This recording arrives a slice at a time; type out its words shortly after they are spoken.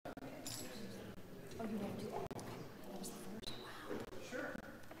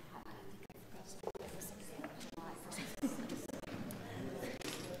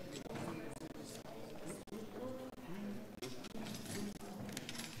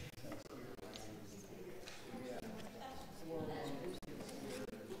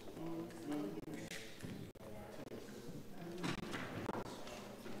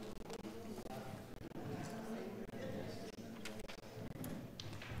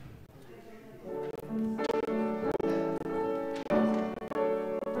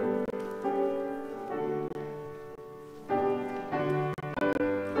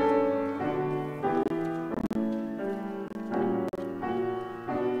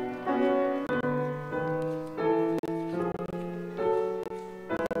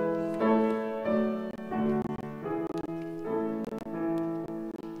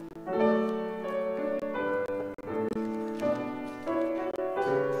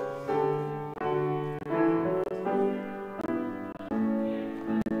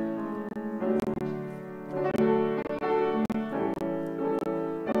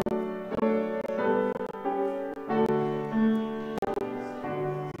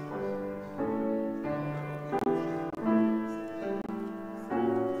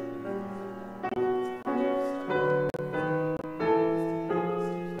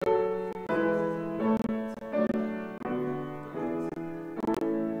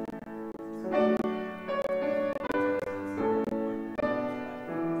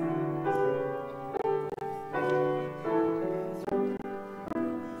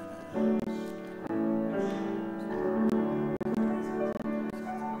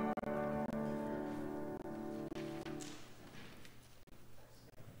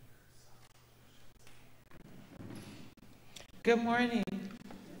Good morning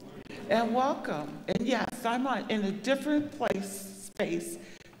and welcome. And yes, I'm in a different space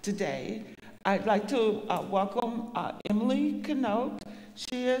today. I'd like to welcome Emily Canote.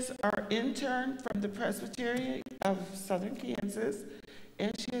 She is our intern from the Presbyterian of Southern Kansas,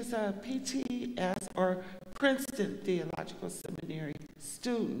 and she is a PTS or Princeton Theological Seminary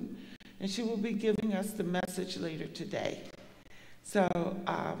student, and she will be giving us the message later today. So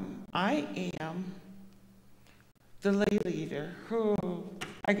I am the lay leader who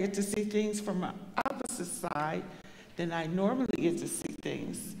I get to see things from an opposite side than I normally get to see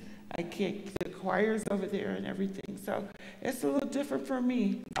things. I can't, the choir's over there and everything, so it's a little different for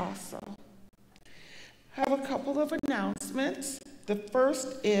me also. I have a couple of announcements. The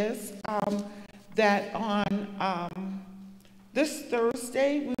first is that on this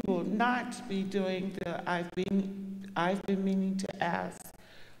Thursday we will not be doing the I've been meaning to ask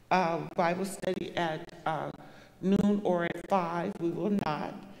Bible study at noon or at 5. We will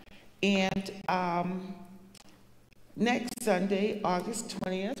not. And next Sunday, August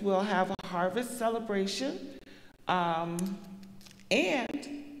 20th, we'll have a harvest celebration. And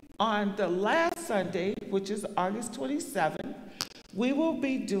on the last Sunday, which is August 27th, we will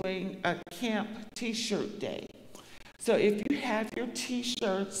be doing a camp t-shirt day. So if you have your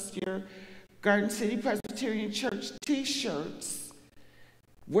t-shirts, your Garden City Presbyterian Church t-shirts,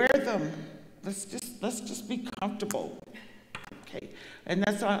 wear them. Let's just be comfortable. Okay, and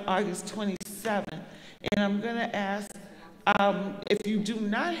that's on August 27th. And I'm going to ask, if you do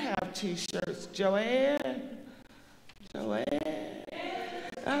not have t-shirts, Joanne, okay.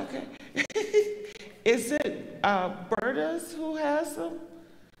 Is it Berta's who has them?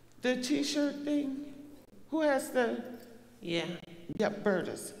 The t-shirt thing? Who has the? Yeah. Yep,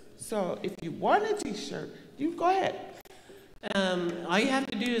 Berta's. So if you want a t-shirt, you go ahead. All you have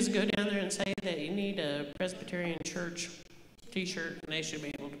to do is go down there and say that you need a Presbyterian Church t-shirt, and they should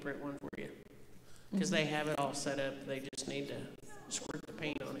be able to print one for you. Because they have it all set up. They just need to squirt the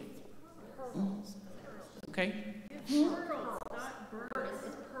paint on it. Okay? Pearls, not birds,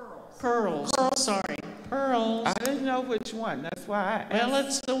 it's pearls. Pearls. Sorry. Pearls. I didn't know which one. That's why I asked. Well,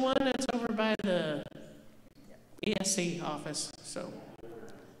 it's the one that's over by the ESC office. So.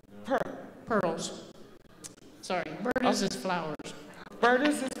 Pearls. Sorry. Berta's is flowers.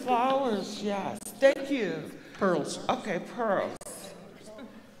 Berta's is flowers, yes. Thank you. Pearls. Okay, pearls.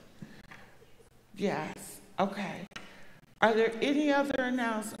 Yes, okay. Are there any other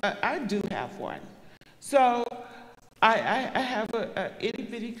announcements? I do have one. So I have a itty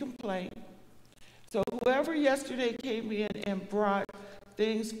bitty complaint. So whoever yesterday came in and brought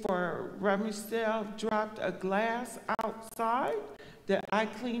things for rummage sale dropped a glass outside that I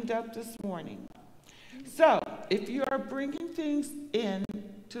cleaned up this morning. So if you are bringing things in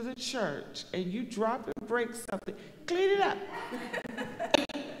to the church and you drop and break something, clean it up.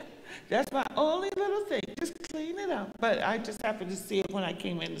 That's my only little thing, just clean it up. But I just happened to see it when I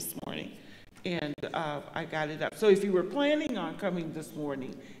came in this morning, and I got it up. So if you were planning on coming this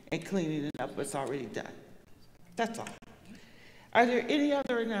morning and cleaning it up, it's already done. That's all. Are there any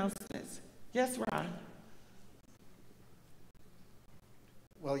other announcements? Yes, Ron?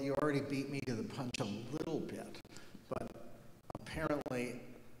 Well, you already beat me to the punch a little bit, but apparently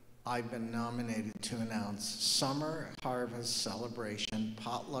I've been nominated to announce Summer Harvest Celebration,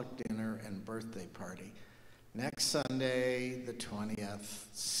 Potluck Dinner, and Birthday Party. Next Sunday, the 20th,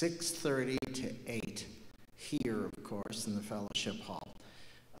 6:30 to 8, here, of course, in the Fellowship Hall.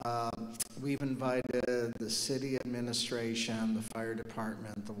 We've invited the city administration, the fire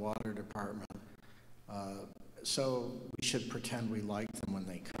department, the water department, so we should pretend we like them when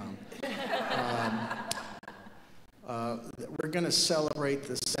they come. We're going to celebrate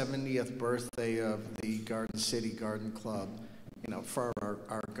the 70th birthday of the Garden City Garden Club, for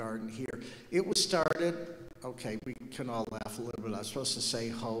our garden here. It was started, okay, we can all laugh a little bit. I was supposed to say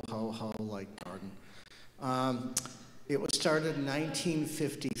ho, ho, ho, like garden. It was started in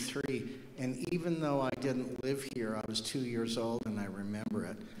 1953, and even though I didn't live here, I was 2 years old and I remember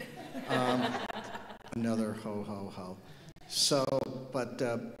it. Another ho, ho, ho. So, but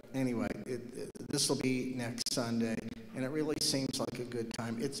anyway, this will be next Sunday, and it really seems like a good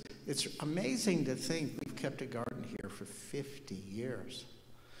time. It's amazing to think we've kept a garden here for 50 years,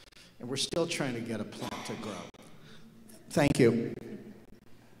 and we're still trying to get a plant to grow. Thank you.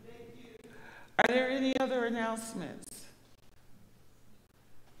 Are there any other announcements?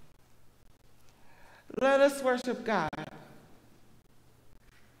 Let us worship God.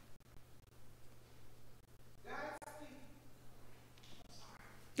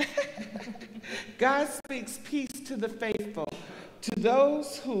 God speaks peace to the faithful, to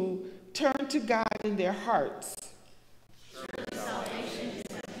those who turn to God in their hearts.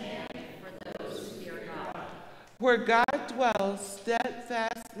 Where God dwells,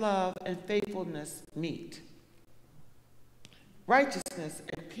 steadfast love and faithfulness meet. Righteousness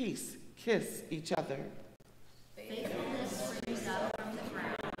and peace kiss each other. Faithfulness springs up from the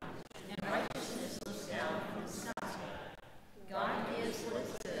ground, and righteousness looks down from the sky. God gives what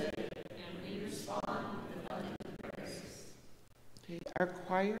is good, and we respond with abundant praise. Okay, our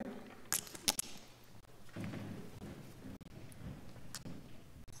choir.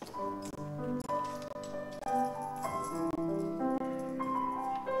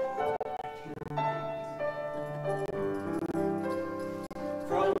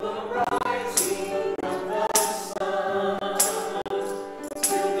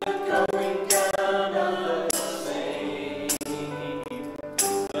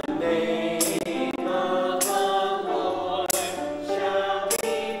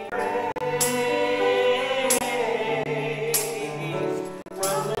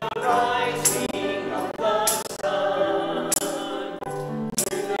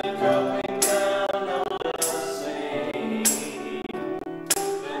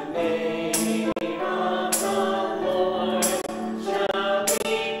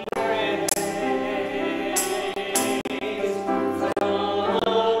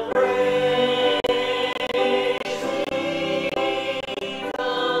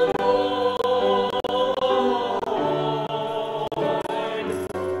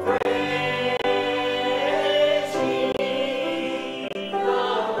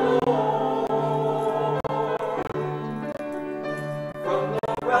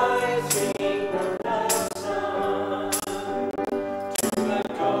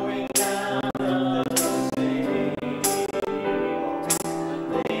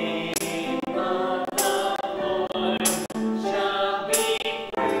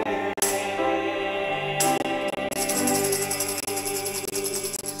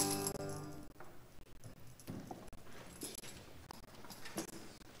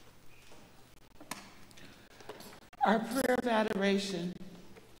 Our prayer of adoration.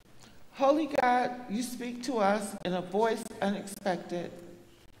 Holy God, you speak to us in a voice unexpected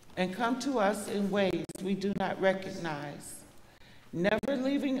and come to us in ways we do not recognize, never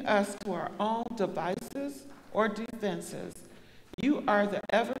leaving us to our own devices or defenses. You are the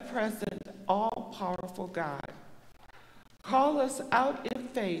ever-present, all-powerful God. Call us out in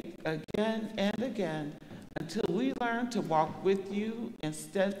faith again and again until we learn to walk with you in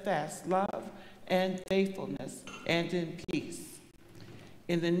steadfast love and faithfulness and in peace.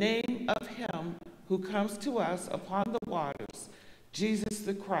 In the name of him who comes to us upon the waters, Jesus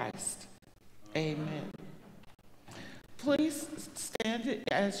the Christ. Amen. Please stand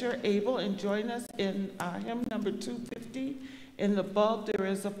as you're able and join us in hymn number 250. In the bulb there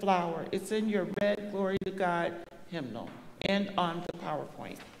is a flower. It's in your red Glory to God hymnal and on the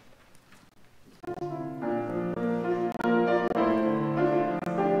PowerPoint.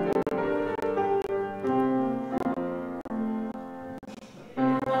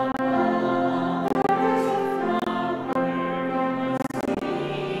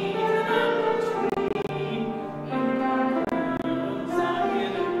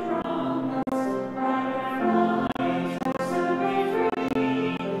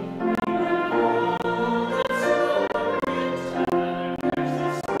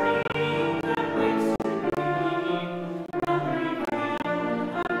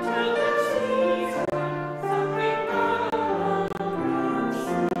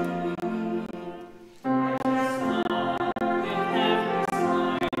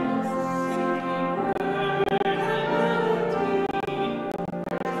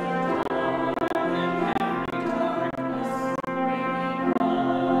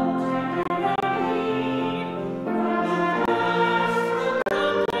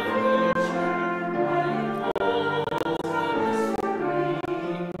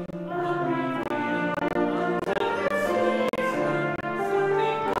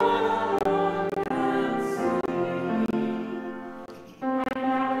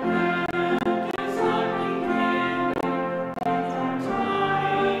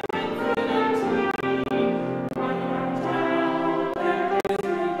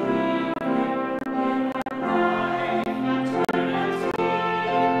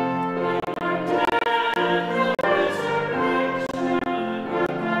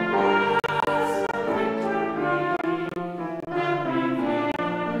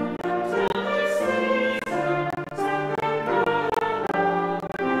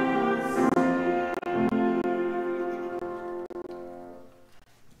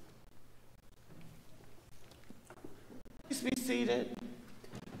 Please be seated.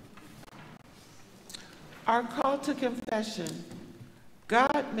 Our call to confession.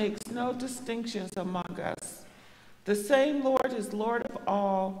 God makes no distinctions among us. The same Lord is Lord of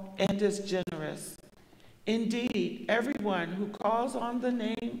all and is generous. Indeed, everyone who calls on the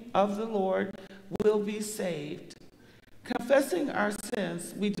name of the Lord will be saved. Confessing our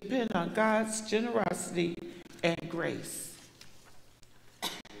sins, we depend on God's generosity and grace.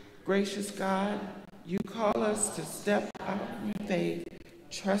 Gracious God, you call us to step out in faith,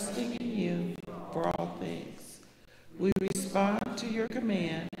 trusting in you for all things. We respond to your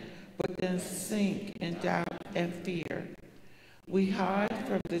command, but then sink in doubt and fear. We hide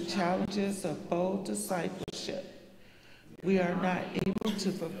from the challenges of bold discipleship. We are not able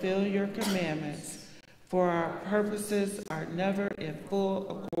to fulfill your commandments, for our purposes are never in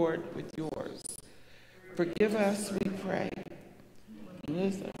full accord with yours. Forgive us, we pray.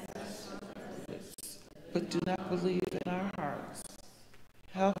 Listen, but do not believe in our hearts.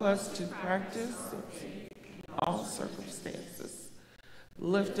 Help us to practice all circumstances.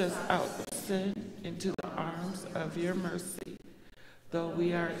 Lift us out of sin into the arms of your mercy. Though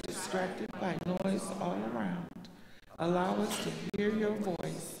we are distracted by noise all around, allow us to hear your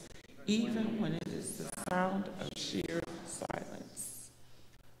voice, even when it is the sound of sheer silence.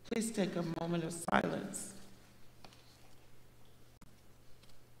 Please take a moment of silence.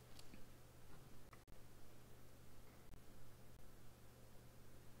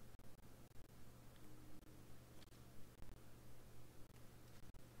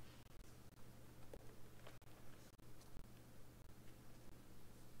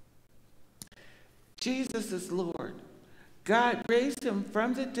 Jesus is Lord. God raised him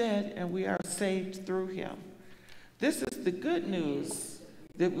from the dead, and we are saved through him. This is the good news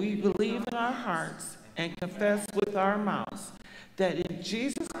that we believe in our hearts and confess with our mouths that in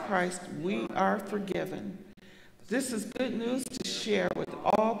Jesus Christ we are forgiven. This is good news to share with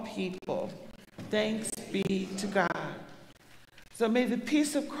all people. Thanks be to God. So may the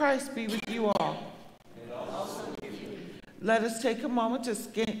peace of Christ be with you all. Let us take a moment to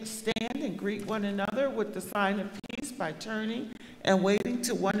stand and greet one another with the sign of peace by turning and waving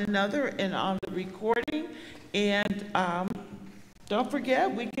to one another and on the recording. And don't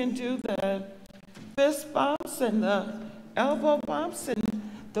forget, we can do the fist bumps and the elbow bumps and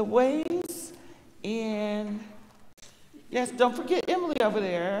the waves. And yes, don't forget Emily over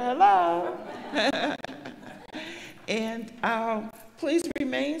there. Hello. And please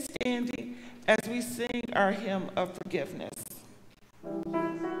remain standing as we sing our hymn of forgiveness.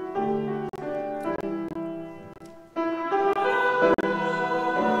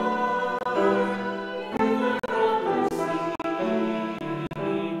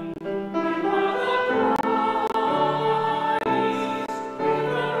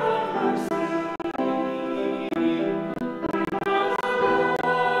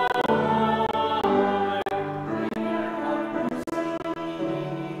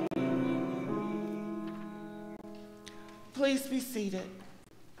 Please be seated.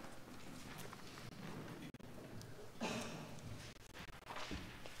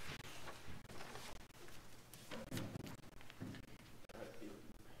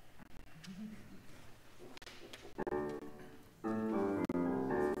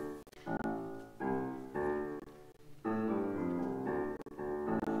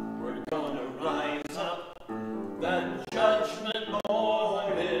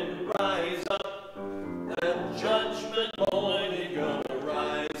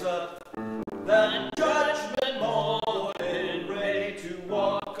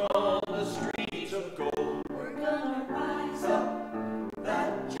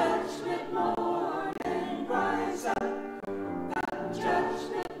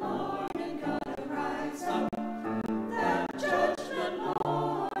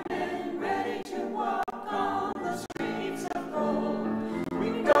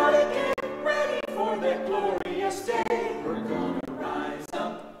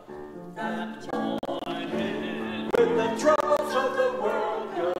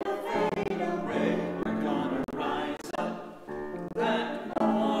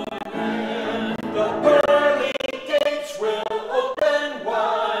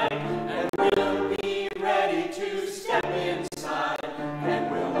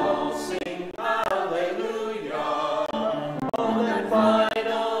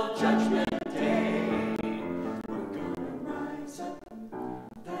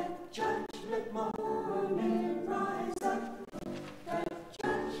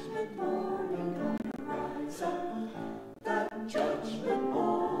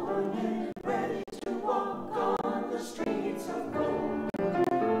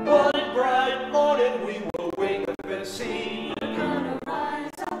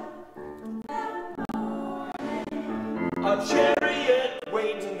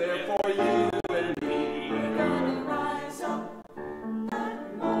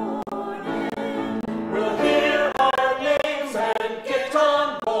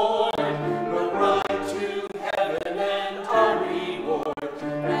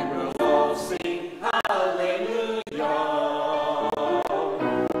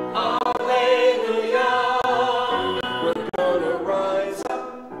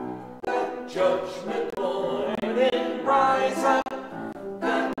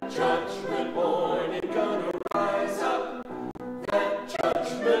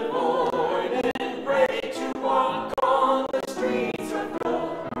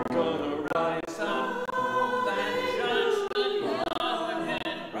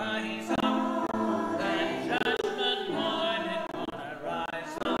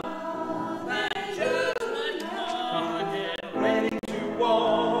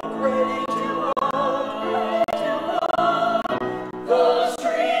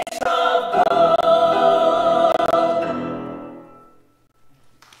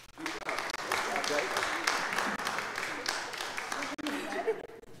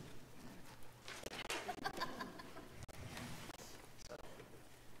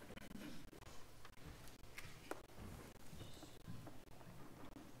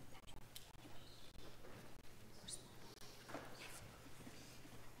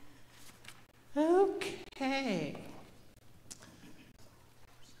 Okay.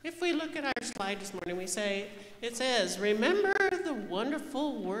 If we look at our slide this morning, it says, remember the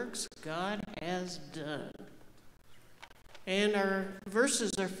wonderful works God has done. And our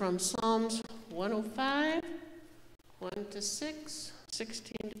verses are from Psalms 105, 1 to 6,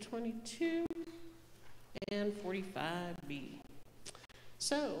 16 to 22, and 45b.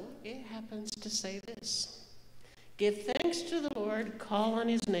 So it happens to say this. Give thanks to the Lord, call on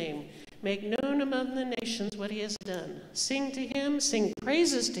his name. Make known among the nations what he has done. Sing to him, sing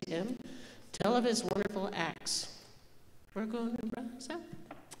praises to him. Tell of his wonderful acts. We're going to rise up.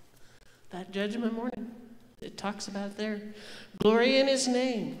 That judgment morning, it talks about there. Glory in his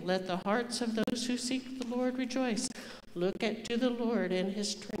name. Let the hearts of those who seek the Lord rejoice. Look to the Lord and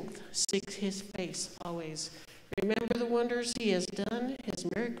his strength. Seek his face always. Remember the wonders he has done, his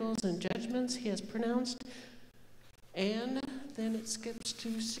miracles and judgments he has pronounced. And then it skips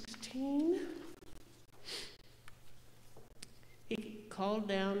to 16. He called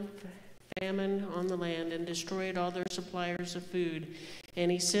down famine on the land and destroyed all their suppliers of food. And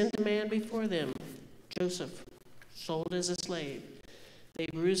he sent a man before them, Joseph, sold as a slave. They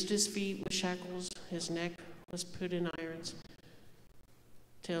bruised his feet with shackles. His neck was put in irons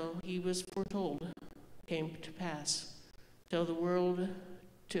till he was foretold came to pass, till the word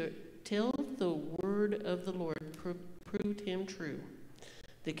of the Lord proved him true.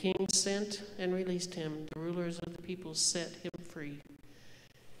 The king sent and released him. The rulers of the people set him free.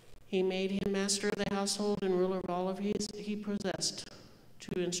 He made him master of the household and ruler of all of he possessed,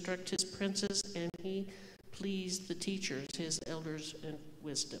 to instruct his princes, and he pleased the teachers, his elders, in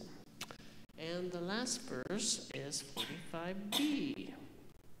wisdom. And the last verse is 45b.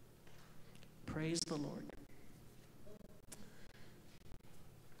 Praise the Lord.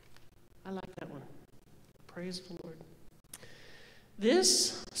 I like that one. Praise the Lord.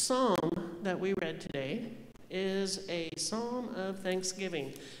 This psalm that we read today is a psalm of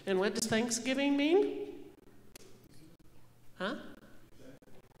thanksgiving. And what does thanksgiving mean? Huh?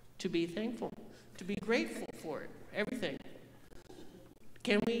 To be thankful. To be grateful for it. Everything.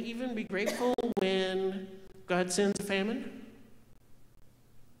 Can we even be grateful when God sends a famine?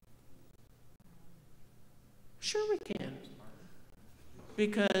 Sure we can.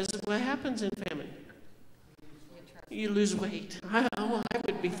 Because what happens in famine? You lose weight. I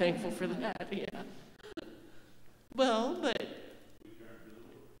would be thankful for that, yeah. Well, but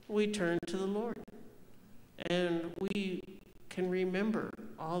we turn to the Lord. And we can remember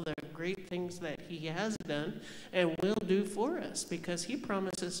all the great things that he has done and will do for us, because he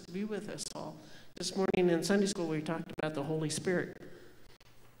promises to be with us all. This morning in Sunday school we talked about the Holy Spirit.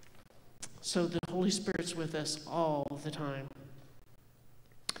 So the Holy Spirit's with us all the time.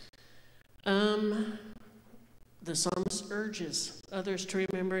 The psalmist urges others to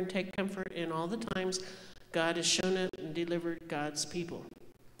remember and take comfort in all the times God has shown up and delivered God's people.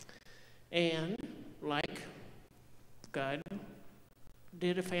 And like God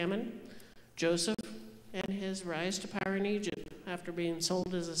did a famine, Joseph and his rise to power in Egypt after being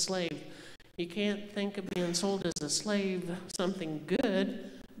sold as a slave. You can't think of being sold as a slave something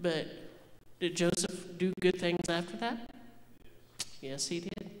good, but did Joseph do good things after that? Yes, he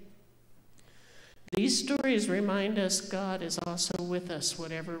did. These stories remind us God is also with us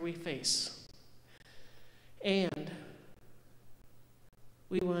whatever we face. And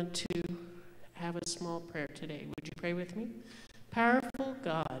we want to have a small prayer today. Would you pray with me? Powerful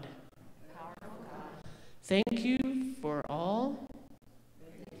God, thank you for all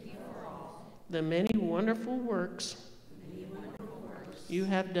the many wonderful works you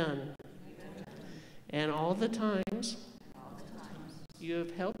have done, and all the times you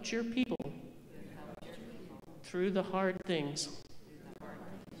have helped your people through the hard things.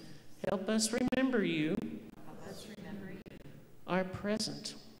 Help us remember you are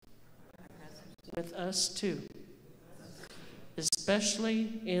present with us too. This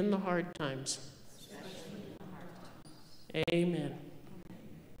especially in the hard times. Amen.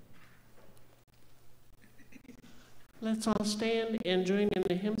 Let's all stand and join in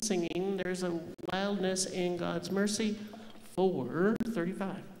the hymn singing. There's a wildness in God's mercy,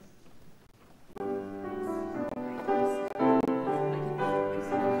 435.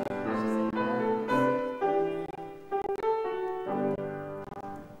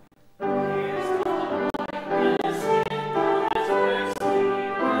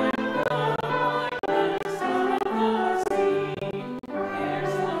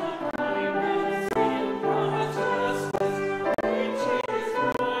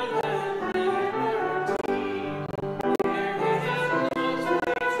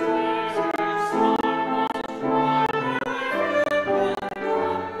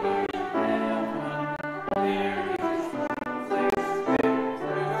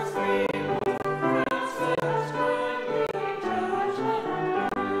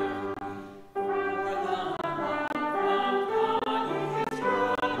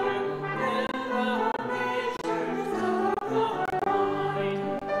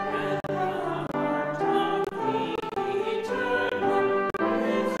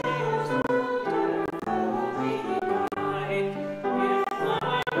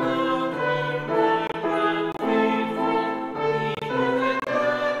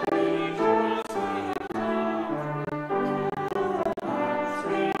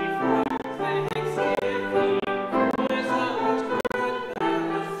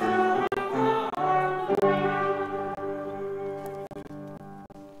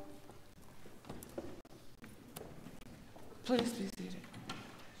 Please be seated.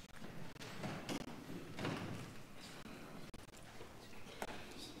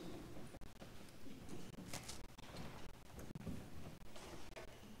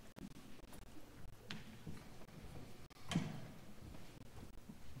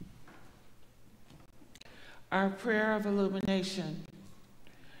 Our prayer of illumination.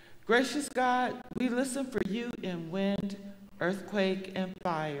 Gracious God, we listen for you in wind, earthquake, and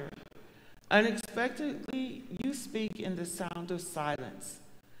fire. Unexpectedly, you speak in the sound of silence.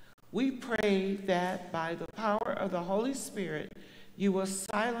 We pray that by the power of the Holy Spirit, you will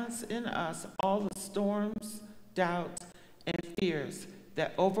silence in us all the storms, doubts, and fears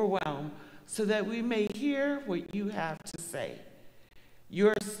that overwhelm, so that we may hear what you have to say.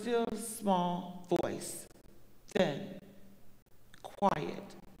 Your still small voice, thin,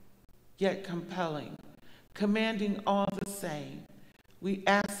 quiet, yet compelling, commanding all the same. We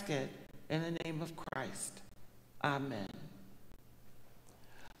ask it in the name of Christ. Amen.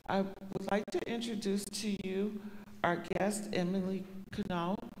 I would like to introduce to you our guest, Emily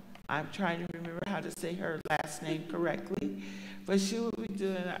Cano. I'm trying to remember how to say her last name correctly, but she will be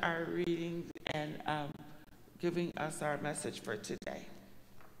doing our reading and giving us our message for today.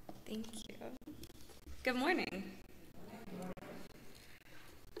 Thank you. Good morning.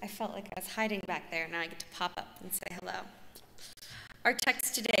 I felt like I was hiding back there, and now I get to pop up and say hello. Our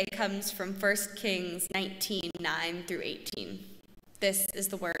text today comes from 1 Kings 19, 9 through 18. This is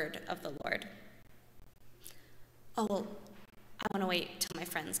the word of the Lord. Oh, well, I want to wait till my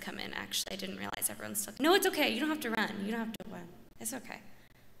friends come in, actually. I didn't realize everyone's still... No, it's okay. You don't have to run. You don't have to run. It's okay.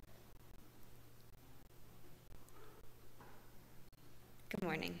 Good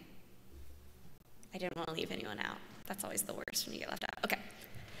morning. I didn't want to leave anyone out. That's always the worst when you get left out. Okay.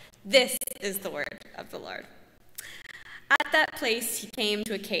 This is the word of the Lord. At that place he came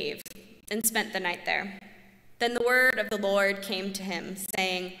to a cave and spent the night there. Then the word of the Lord came to him,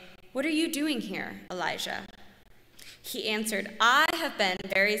 saying, "What are you doing here, Elijah?" He answered, "I have been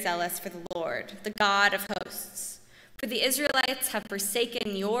very zealous for the Lord, the God of hosts. For the Israelites have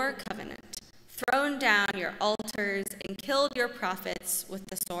forsaken your covenant, thrown down your altars, and killed your prophets with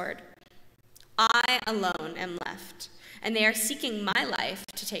the sword. I alone am left, and they are seeking my life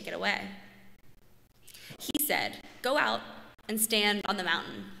to take it away." He said, "Go out and stand on the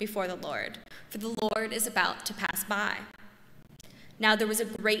mountain before the Lord, for the Lord is about to pass by." Now there was a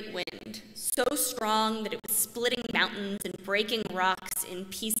great wind, so strong that it was splitting mountains and breaking rocks in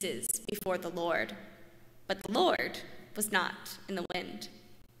pieces before the Lord. But the Lord was not in the wind.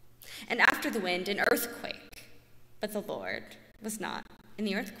 And after the wind, an earthquake. But the Lord was not in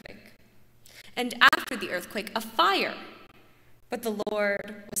the earthquake. And after the earthquake, a fire. But the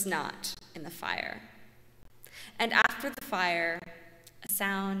Lord was not in the fire. And after the fire, a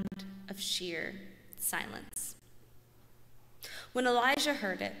sound of sheer silence. When Elijah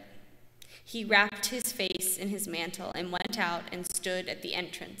heard it, he wrapped his face in his mantle and went out and stood at the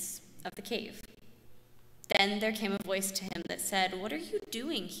entrance of the cave. Then there came a voice to him that said, "What are you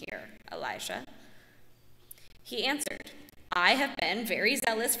doing here, Elijah?" He answered, I have been very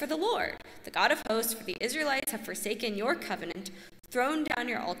zealous for the Lord, the God of hosts, for the Israelites have forsaken your covenant, thrown down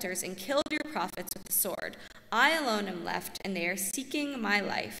your altars, and killed your prophets with the sword. I alone am left, and they are seeking my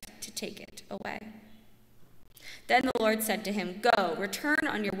life to take it away. Then the Lord said to him, Go, return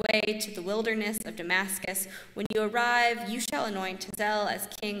on your way to the wilderness of Damascus. When you arrive, you shall anoint Hazael as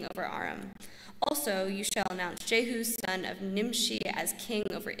king over Aram. Also, you shall announce Jehu, son of Nimshi, as king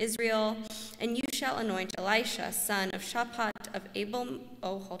over Israel, and you shall anoint Elisha, son of Shaphat of Abel-Meholah,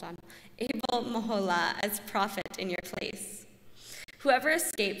 as prophet in your place. Whoever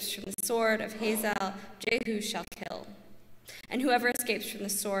escapes from the sword of Hazael, Jehu shall kill, and whoever escapes from the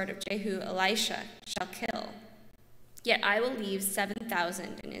sword of Jehu, Elisha shall kill. Yet I will leave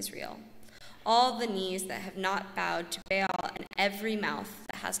 7,000 in Israel, all the knees that have not bowed to Baal, and every mouth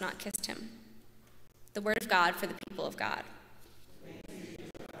that has not kissed him. The word of God for the people of God.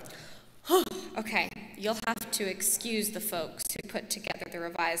 Okay, you'll have to excuse the folks who put together the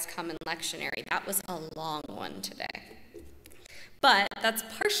Revised Common Lectionary. That was a long one today. But that's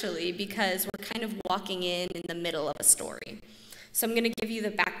partially because we're kind of walking in the middle of a story. So I'm going to give you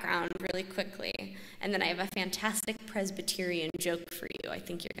the background really quickly, and then I have a fantastic Presbyterian joke for you I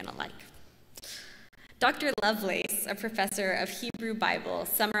think you're going to like. Dr. Lovelace, a professor of Hebrew Bible,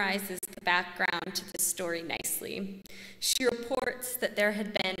 summarizes the background to this story nicely. She reports that there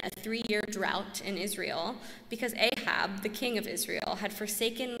had been a 3-year drought in Israel because Ahab, the king of Israel, had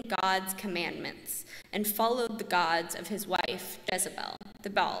forsaken God's commandments and followed the gods of his wife, Jezebel,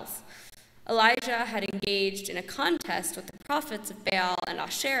 the Baals. Elijah had engaged in a contest with the prophets of Baal and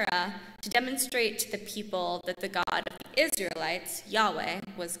Asherah to demonstrate to the people that the God of the Israelites, Yahweh,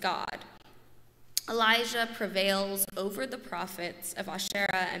 was God. Elijah prevails over the prophets of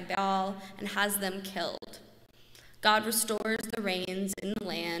Asherah and Baal and has them killed. God restores the rains in the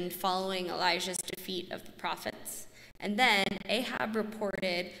land following Elijah's defeat of the prophets. And then Ahab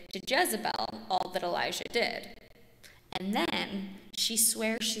reported to Jezebel all that Elijah did. And then she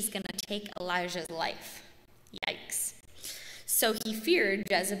swears she's going to take Elijah's life. Yikes. So he feared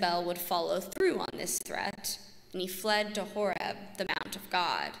Jezebel would follow through on this threat, and he fled to Horeb, the Mount of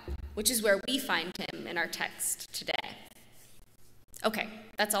God, which is where we find him in our text today. Okay,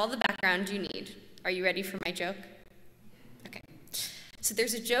 that's all the background you need. Are you ready for my joke? Okay. So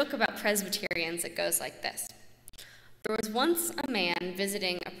there's a joke about Presbyterians that goes like this. There was once a man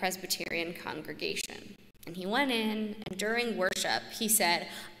visiting a Presbyterian congregation, and he went in, and during worship, he said,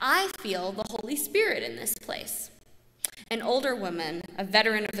 I feel the Holy Spirit in this place. An older woman, a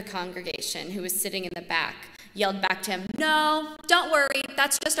veteran of the congregation who was sitting in the back, yelled back to him, No, don't worry,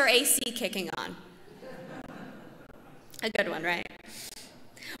 that's just our AC kicking on. A good one, right?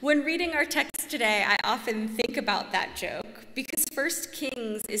 When reading our text today, I often think about that joke because 1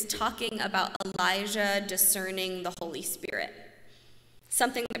 Kings is talking about Elijah discerning the Holy Spirit,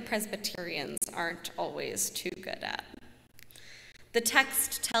 something that Presbyterians aren't always too good at. The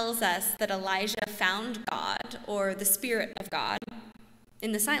text tells us that Elijah found God, or the Spirit of God,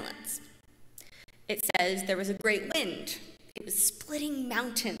 in the silence. It says there was a great wind. It was splitting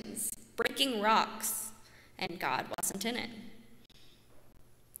mountains, breaking rocks, and God wasn't in it.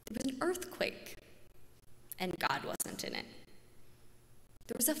 There was an earthquake, and God wasn't in it.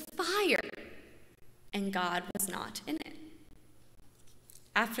 There was a fire, and God was not in it.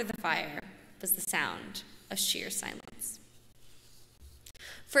 After the fire was the sound of sheer silence.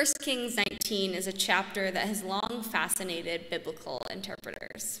 1 Kings 19 is a chapter that has long fascinated biblical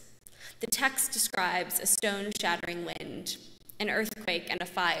interpreters. The text describes a stone-shattering wind, an earthquake, and a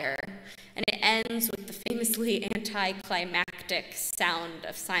fire, and it ends with the famously anticlimactic sound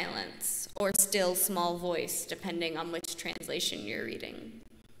of silence, or still small voice, depending on which translation you're reading.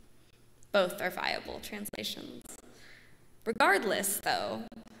 Both are viable translations. Regardless, though,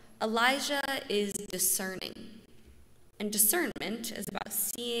 Elijah is discerning, and discernment is about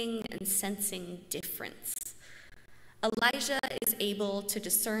seeing and sensing difference. Elijah is able to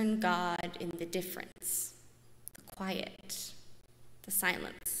discern God in the difference, the quiet, the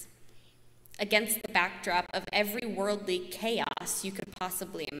silence, against the backdrop of every worldly chaos you could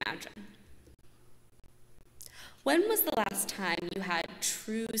possibly imagine. When was the last time you had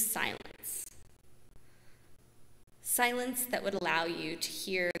true silence? Silence that would allow you to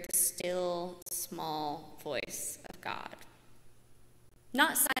hear the still, small voice of God.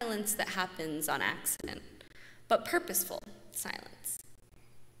 Not silence that happens on accident, but purposeful silence.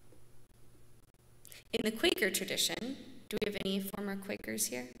 In the Quaker tradition, do we have any former Quakers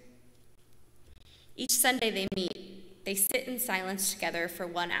here? Each Sunday they meet, they sit in silence together for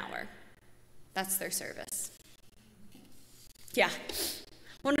 1 hour. That's their service. Yeah.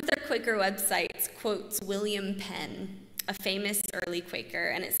 One of their Quaker websites quotes William Penn, a famous early Quaker,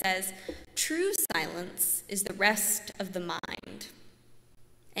 and it says, "True silence is the rest of the mind,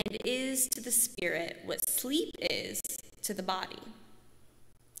 and is to the spirit what sleep is to the body,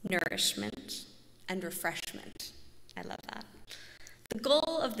 nourishment and refreshment." I love that. The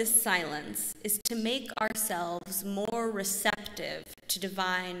goal of this silence is to make ourselves more receptive to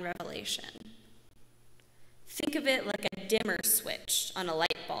divine revelation. Think of it like a dimmer switch on a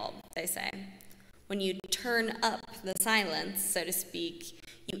light bulb, they say. When you turn up the silence, so to speak,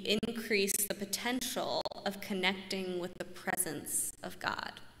 you increase the potential of connecting with the presence of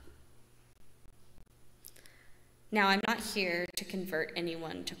God. Now, I'm not here to convert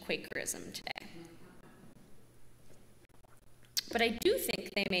anyone to Quakerism today, but I do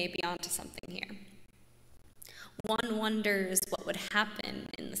think they may be onto something here. One wonders what would happen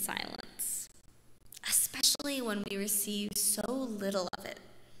in the silence, especially when we receive so little of it,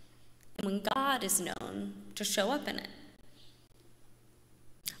 and when God is known to show up in it.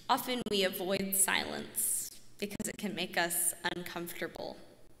 Often we avoid silence because it can make us uncomfortable.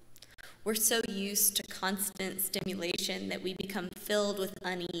 We're so used to constant stimulation that we become filled with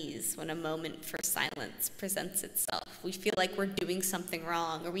unease when a moment for silence presents itself. We feel like we're doing something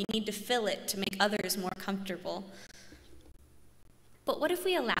wrong, or we need to fill it to make others more comfortable. But what if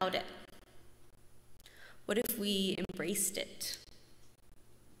we allowed it? What if we embraced it?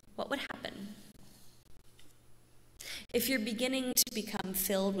 What would happen? If you're beginning to become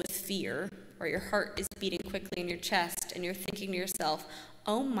filled with fear, or your heart is beating quickly in your chest, and you're thinking to yourself,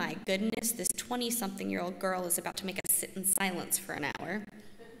 "Oh my goodness, this 20-something-year-old girl is about to make us sit in silence for an hour."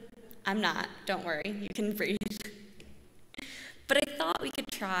 I'm not, don't worry, you can breathe. But I thought we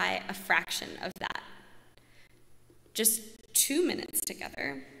could try a fraction of that. Just 2 minutes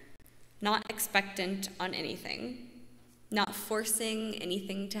together, not expectant on anything, not forcing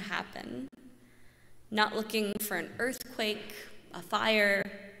anything to happen, not looking for an earthquake, a fire,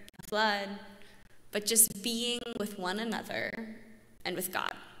 a flood, but just being with one another and with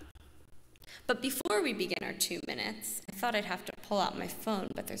God. But before we begin our 2 minutes, I thought I'd have to pull out my phone,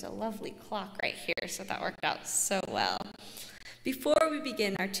 but there's a lovely clock right here, so that worked out so well. Before we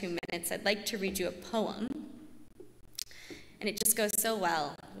begin our 2 minutes, I'd like to read you a poem, and it just goes so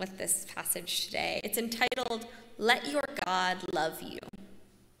well with this passage today. It's entitled, "Let Your God Love You."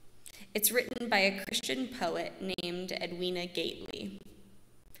 It's written by a Christian poet named Edwina Gately.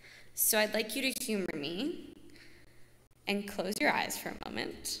 So I'd like you to humor me and close your eyes for a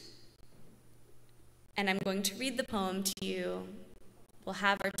moment. And I'm going to read the poem to you. We'll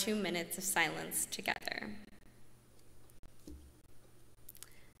have our 2 minutes of silence together.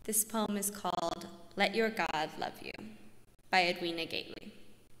 This poem is called "Let Your God Love You" by Edwina Gately.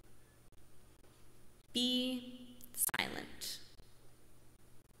 Be silent.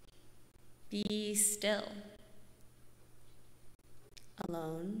 Be still.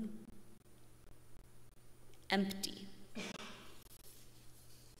 Alone. Empty.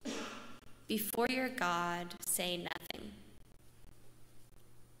 Before your God, say nothing.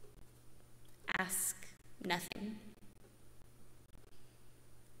 Ask nothing.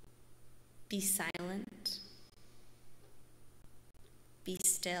 Be silent. Be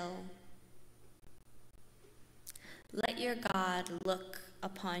still. Let your God look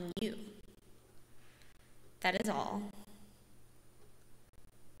upon you. That is all.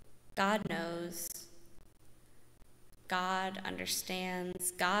 God knows. God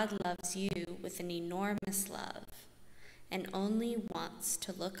understands. God loves you with an enormous love and only wants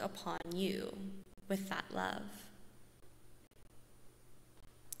to look upon you with that love.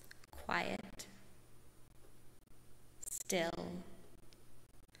 Quiet. Still.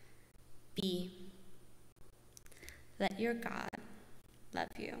 Be. Let your God love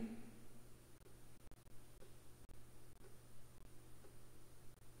you.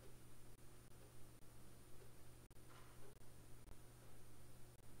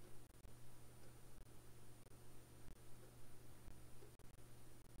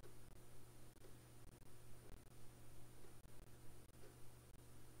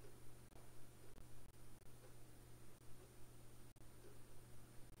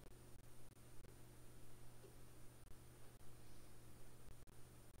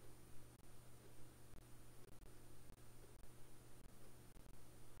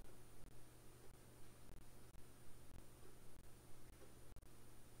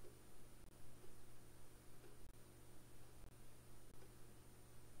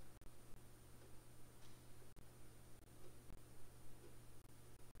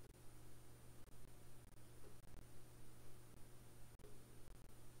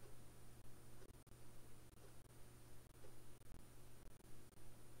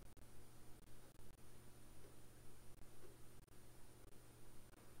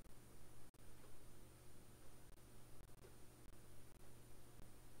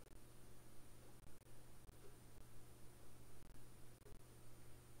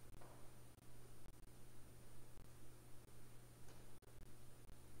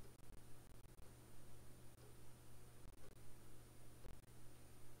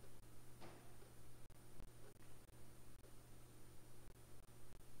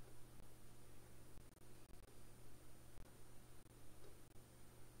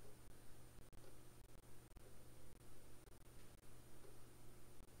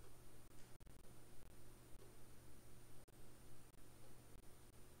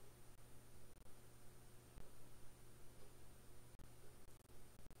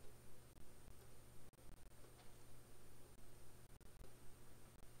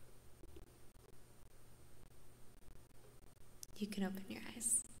 You can open your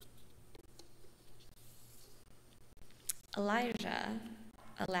eyes. Elijah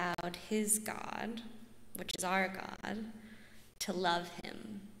allowed his God, which is our God, to love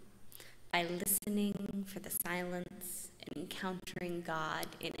him by listening for the silence and encountering God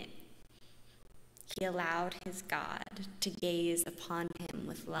in it. He allowed his God to gaze upon him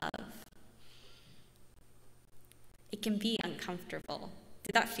with love. It can be uncomfortable.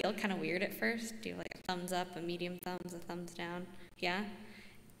 Did that feel kind of weird at first? Do you have like a thumbs up, a medium thumbs, a thumbs down? Yeah?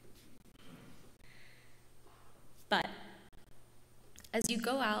 But as you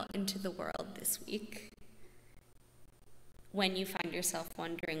go out into the world this week, when you find yourself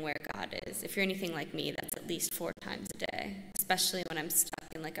wondering where God is, if you're anything like me, that's at least 4 times a day, especially when I'm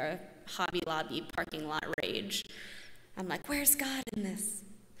stuck in like a Hobby Lobby parking lot rage. I'm like, where's God in this?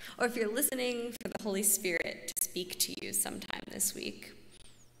 Or if you're listening for the Holy Spirit to speak to you sometime this week,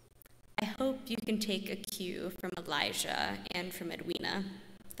 I hope you can take a cue from Elijah and from Edwina,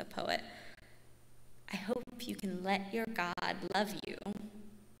 the poet. I hope you can let your God love you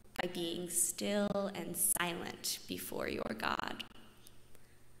by being still and silent before your God.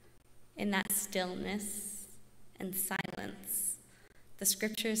 In that stillness and silence, the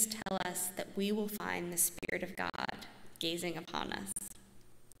scriptures tell us that we will find the Spirit of God gazing upon us,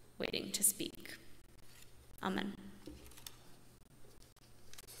 waiting to speak. Amen.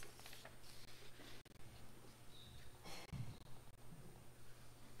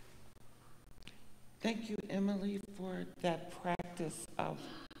 Thank you, Emily, for that practice of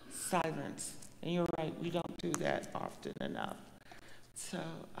silence. And you're right, we don't do that often enough. So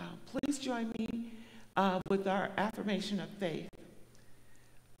please join me with our affirmation of faith.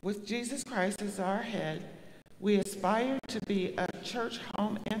 With Jesus Christ as our head, we aspire to be a church,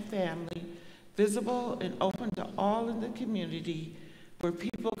 home, and family, visible and open to all in the community, where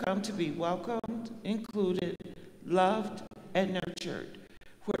people come to be welcomed, included, loved, and nurtured,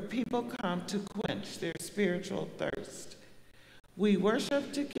 where people come to quench their spiritual thirst. We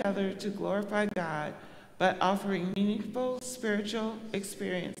worship together to glorify God by offering meaningful spiritual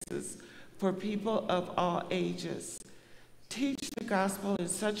experiences for people of all ages. Teach the gospel in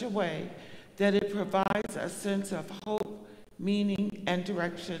such a way that it provides a sense of hope, meaning, and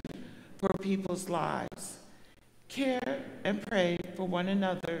direction for people's lives. Care and pray for one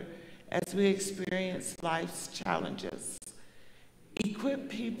another as we experience life's challenges. Equip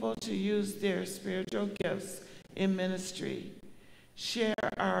people to use their spiritual gifts in ministry. Share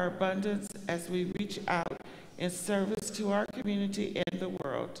our abundance as we reach out in service to our community and the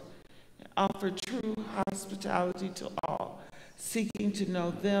world. Offer true hospitality to all, seeking to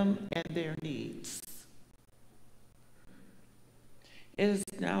know them and their needs. It is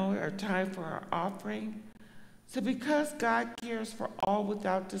now our time for our offering. So because God cares for all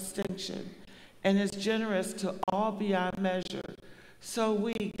without distinction and is generous to all beyond measure, so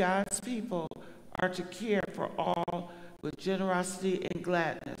we, God's people, are to care for all with generosity and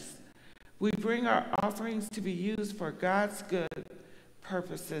gladness. We bring our offerings to be used for God's good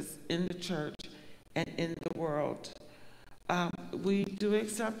purposes in the church and in the world. We do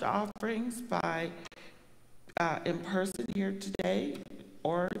accept offerings by in person here today,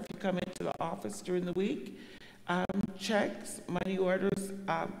 or if you come into the office during the week. Checks, money orders,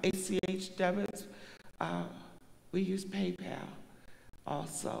 ACH debits. We use PayPal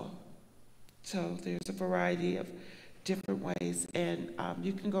also. So there's a variety of different ways, and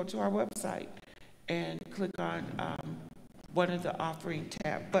you can go to our website and click on one of the offering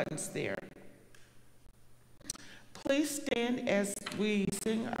tab buttons there. Please stand as we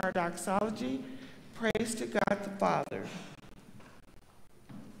sing our doxology. Praise to God the Father.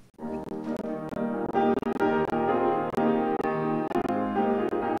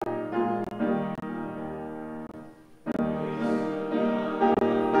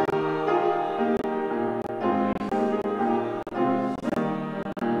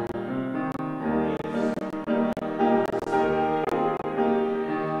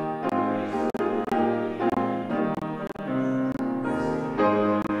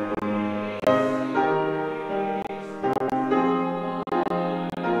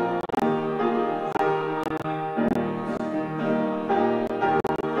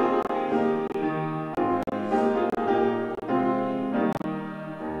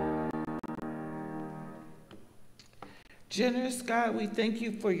 Generous God, we thank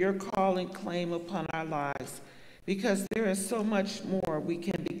you for your call and claim upon our lives, because there is so much more we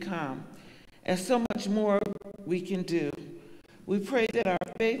can become and so much more we can do. We pray that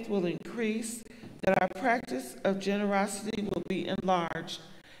our faith will increase, that our practice of generosity will be enlarged,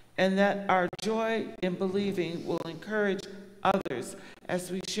 and that our joy in believing will encourage others as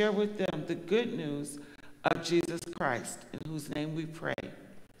we share with them the good news of Jesus Christ, in whose name we pray.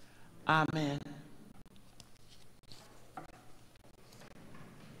 Amen.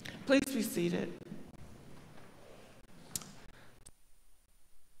 Please be seated.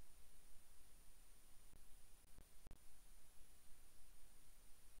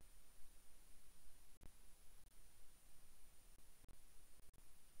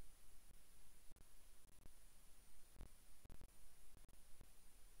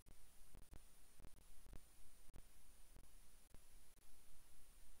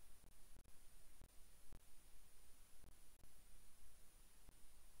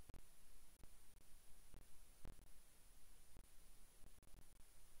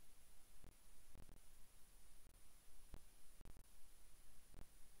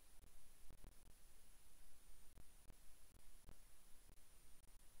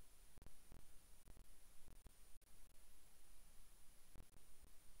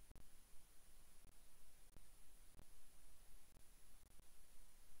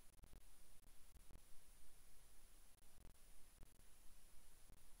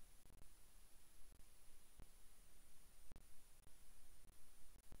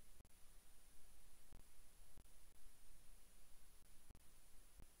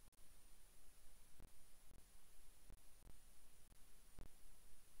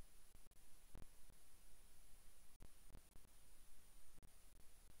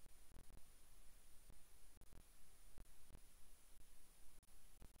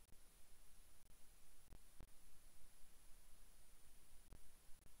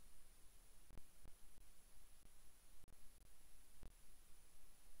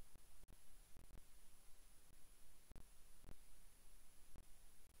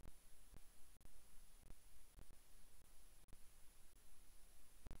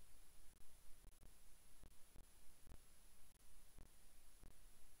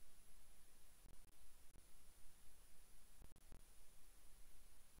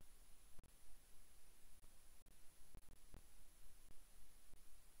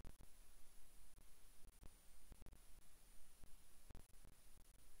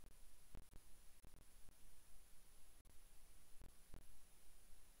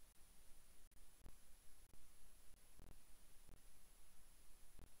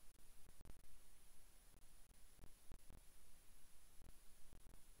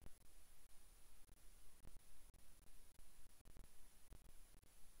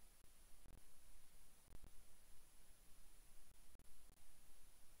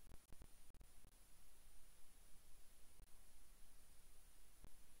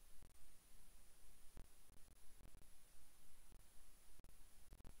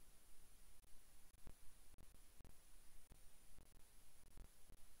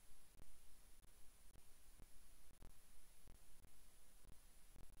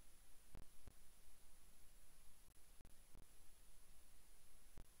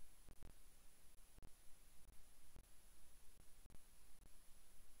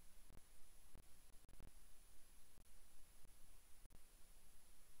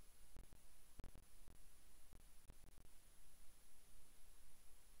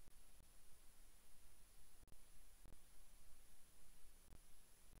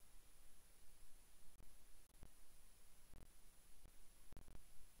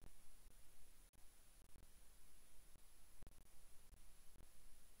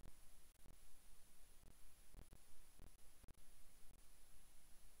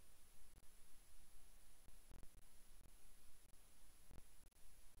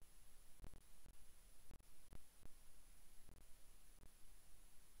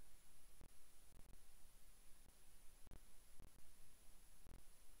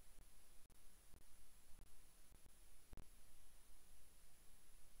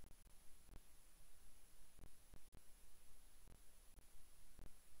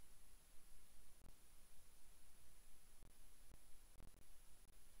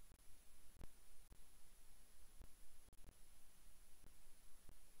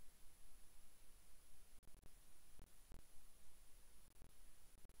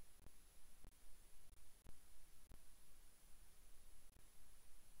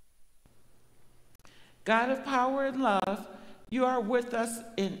 God of power and love, you are with us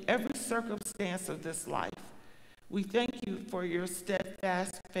in every circumstance of this life. We thank you for your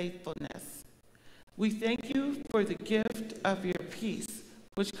steadfast faithfulness. We thank you for the gift of your peace,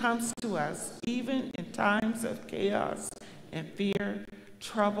 which comes to us even in times of chaos and fear,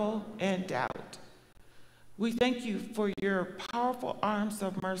 trouble, and doubt. We thank you for your powerful arms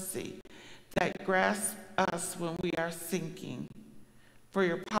of mercy that grasp us when we are sinking, for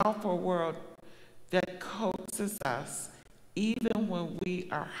your powerful word that coaxes us even when we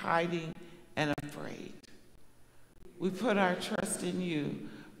are hiding and afraid. We put our trust in you,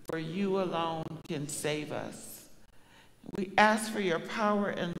 for you alone can save us. We ask for your power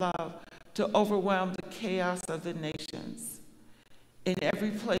and love to overwhelm the chaos of the nations. In every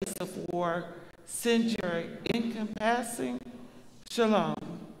place of war, send your encompassing shalom.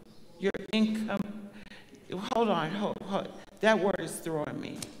 Your hold. That word is throwing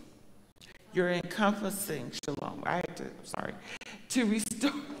me. Your encompassing shalom. To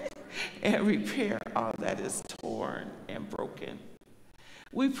restore and repair all that is torn and broken.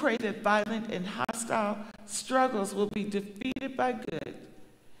 We pray that violent and hostile struggles will be defeated by good.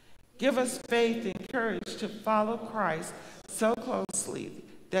 Give us faith and courage to follow Christ so closely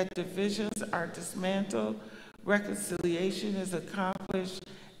that divisions are dismantled, reconciliation is accomplished,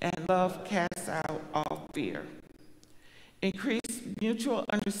 and love casts out all fear. Increase mutual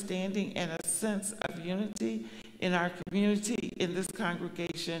understanding and a sense of unity in our community, in this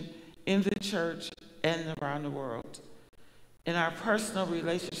congregation, in the church, and around the world. In our personal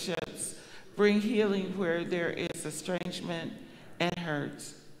relationships, bring healing where there is estrangement and hurt.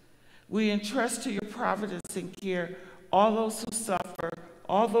 We entrust to your providence and care all those who suffer,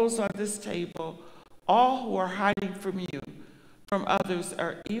 all those on this table, all who are hiding from you, from others,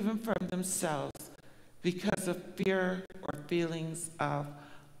 or even from themselves because of fear or feelings of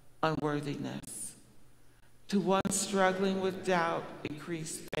unworthiness. To one struggling with doubt,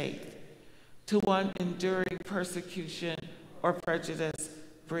 increase faith. To one enduring persecution or prejudice,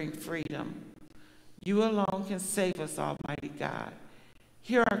 bring freedom. You alone can save us, Almighty God.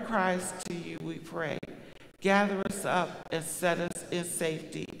 Hear our cries to you, we pray. Gather us up and set us in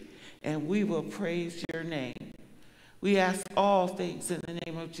safety, and we will praise your name. We ask all things in the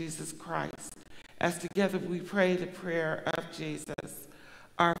name of Jesus Christ, as together we pray the prayer of Jesus.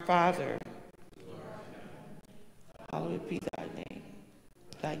 Our Father, hallowed be thy name.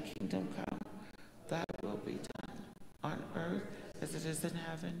 Thy kingdom come, thy will be done, on earth as it is in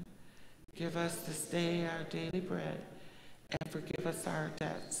heaven. Give us this day our daily bread, and forgive us our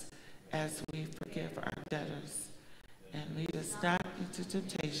debts as we forgive our debtors. And lead us not into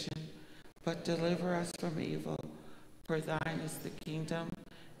temptation, but deliver us from evil. For thine is the kingdom,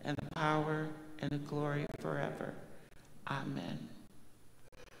 and the power, and the glory forever. Amen.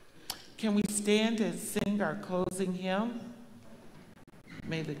 Can we stand and sing our closing hymn?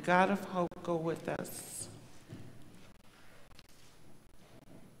 May the God of hope go with us.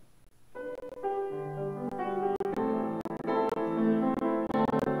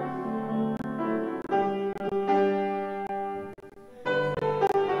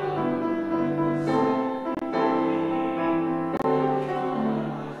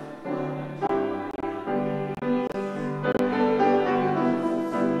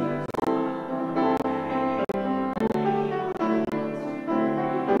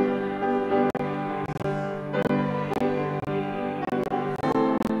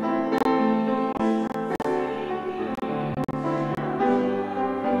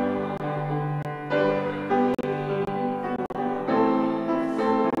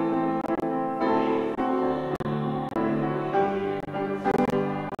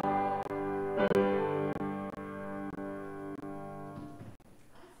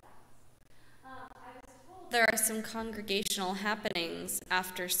 There are some congregational happenings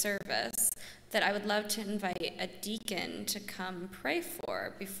after service that I would love to invite a deacon to come pray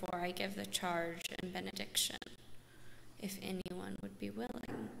for before I give the charge and benediction, if anyone would be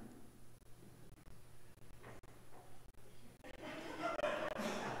willing.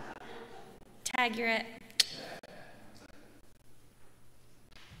 Tag, you're it.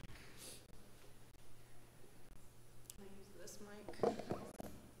 This mic.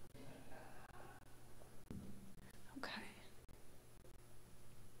 Okay.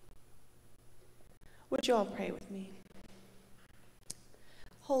 Would you all pray with me?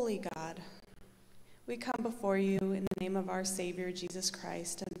 Holy God, we come before you in the name of our Savior, Jesus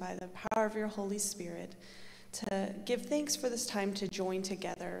Christ, and by the power of your Holy Spirit, to give thanks for this time to join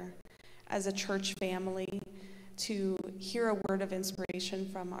together as a church family, to hear a word of inspiration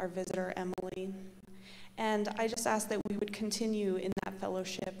from our visitor, Emily. And I just ask that we would continue in that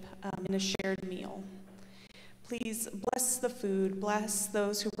fellowship in a shared meal. Please bless the food, bless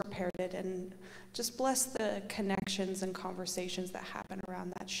those who prepared it, and just bless the connections and conversations that happen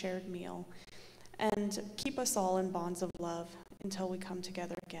around that shared meal. And keep us all in bonds of love until we come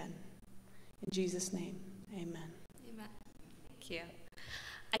together again. In Jesus' name, amen. Amen. Thank you.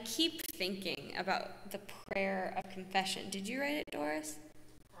 I keep thinking about the prayer of confession. Did you write it, Doris?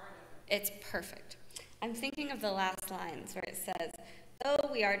 It's perfect. I'm thinking of the last lines where it says, though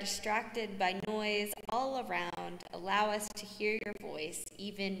we are distracted by noise all around, allow us to hear your voice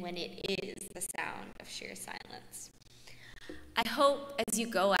even when it is the sound of sheer silence. I hope as you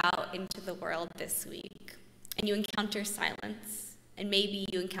go out into the world this week and you encounter silence, and maybe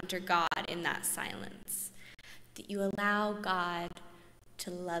you encounter God in that silence, that you allow God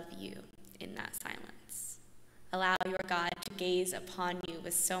to love you in that silence. Allow your God to gaze upon you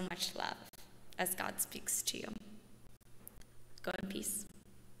with so much love as God speaks to you. Go in peace.